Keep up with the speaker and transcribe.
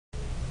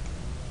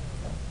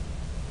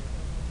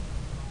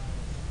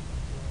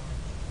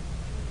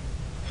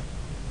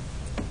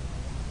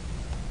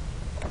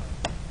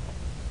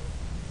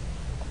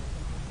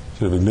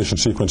We have ignition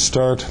sequence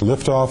start,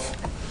 liftoff.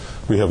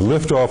 We have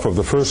liftoff of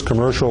the first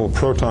commercial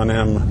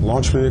Proton-M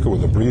launch vehicle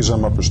with a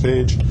Briz-M upper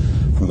stage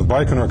from the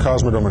Baikonur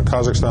Cosmodrome in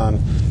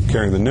Kazakhstan,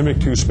 carrying the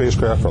Nimiq 2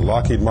 spacecraft for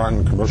Lockheed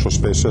Martin Commercial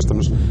Space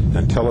Systems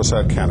and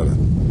Telesat Canada.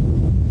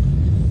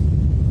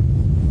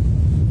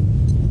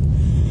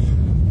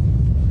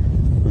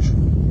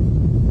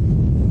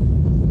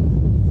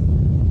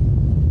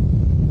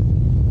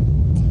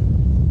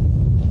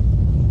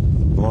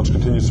 The launch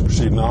continues to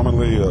proceed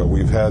nominally.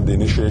 We've had the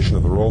initiation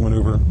of the roll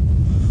maneuver.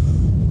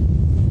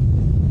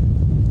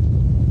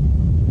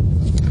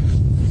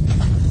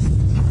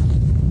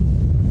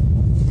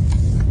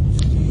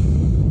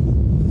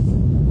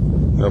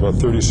 Now, about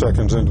 30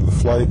 seconds into the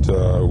flight,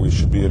 we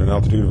should be at an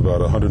altitude of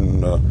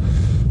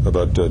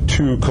about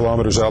 2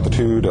 kilometers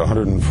altitude,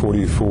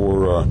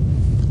 144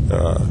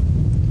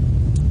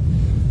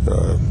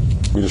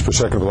 meters per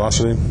second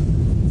velocity.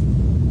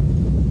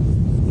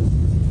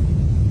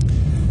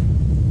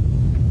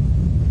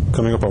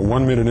 Coming up on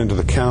 1 minute into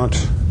the count,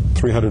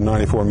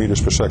 394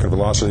 meters per second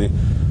velocity,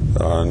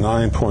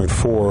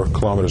 9.4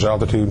 kilometers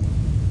altitude.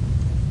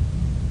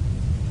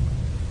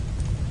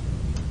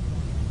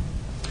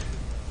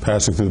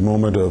 Passing through the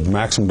moment of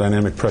maximum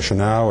dynamic pressure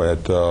now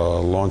at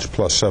launch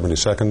plus 70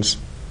 seconds.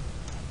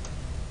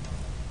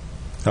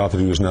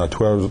 Altitude is now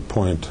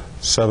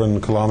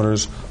 12.7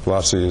 kilometers.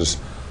 Velocity is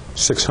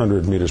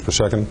 600 meters per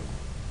second.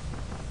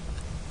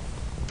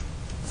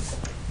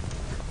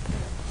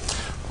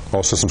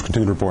 All systems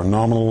continue to report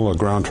nominal.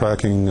 Ground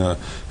tracking and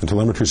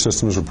telemetry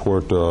systems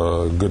report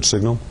good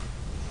signal.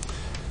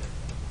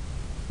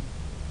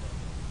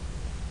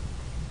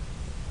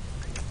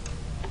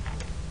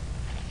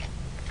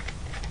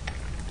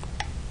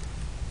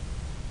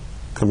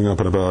 Coming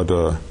up at about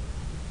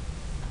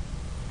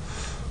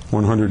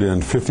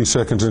 150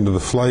 seconds into the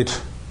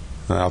flight.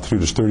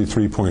 Altitude is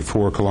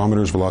 33.4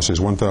 kilometers. Velocity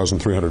is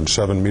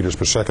 1,307 meters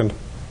per second.